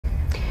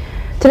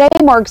Today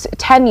marks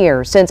 10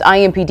 years since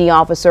IMPD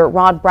officer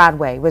Rod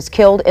Bradway was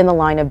killed in the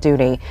line of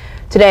duty.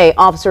 Today,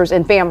 officers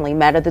and family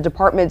met at the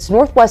department's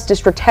Northwest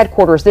District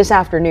headquarters this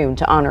afternoon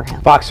to honor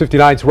him. Fox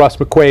 59's Russ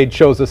McQuaid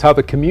shows us how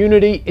the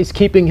community is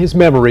keeping his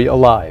memory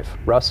alive.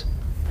 Russ?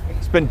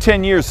 It's been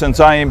 10 years since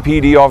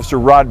IMPD officer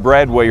Rod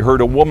Bradway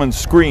heard a woman's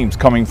screams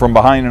coming from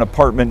behind an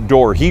apartment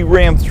door. He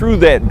ran through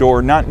that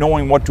door not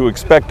knowing what to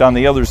expect on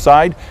the other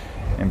side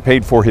and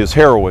paid for his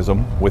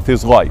heroism with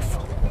his life.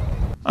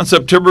 On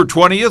September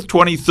 20th,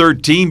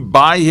 2013,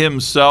 by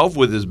himself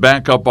with his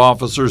backup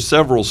officer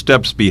several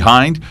steps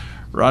behind,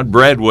 Rod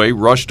Bradway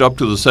rushed up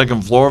to the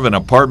second floor of an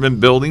apartment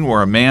building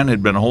where a man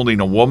had been holding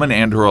a woman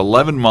and her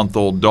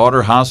 11-month-old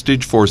daughter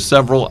hostage for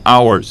several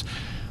hours.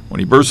 When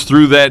he burst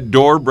through that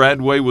door,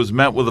 Bradway was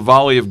met with a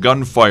volley of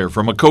gunfire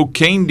from a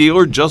cocaine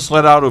dealer just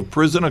let out of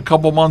prison a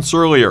couple months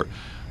earlier.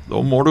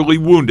 Though mortally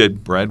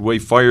wounded,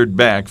 Bradway fired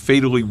back,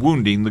 fatally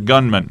wounding the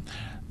gunman.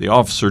 The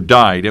officer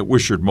died at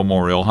Wishart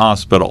Memorial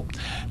Hospital.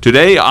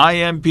 Today,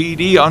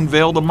 IMPD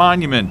unveiled a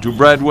monument to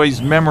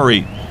Bradway's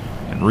memory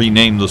and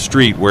renamed the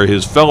street where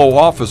his fellow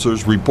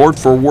officers report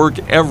for work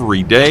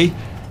every day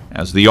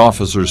as the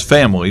officer's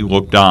family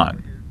looked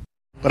on.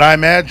 But I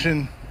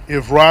imagine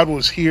if Rod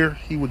was here,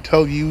 he would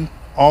tell you,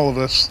 all of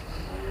us,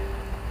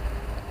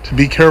 to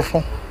be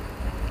careful,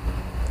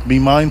 be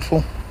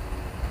mindful,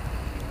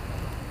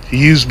 to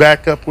use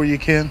backup where you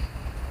can,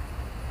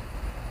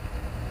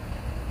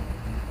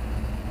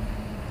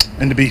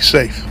 and to be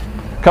safe.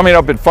 Coming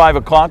up at 5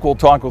 o'clock, we'll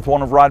talk with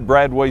one of Rod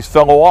Bradway's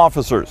fellow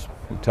officers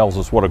who tells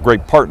us what a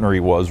great partner he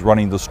was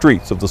running the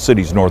streets of the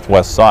city's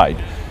northwest side.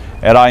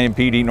 At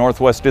IMPD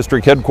Northwest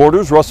District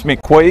headquarters, Russ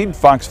McQuaid,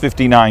 Fox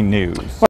 59 News.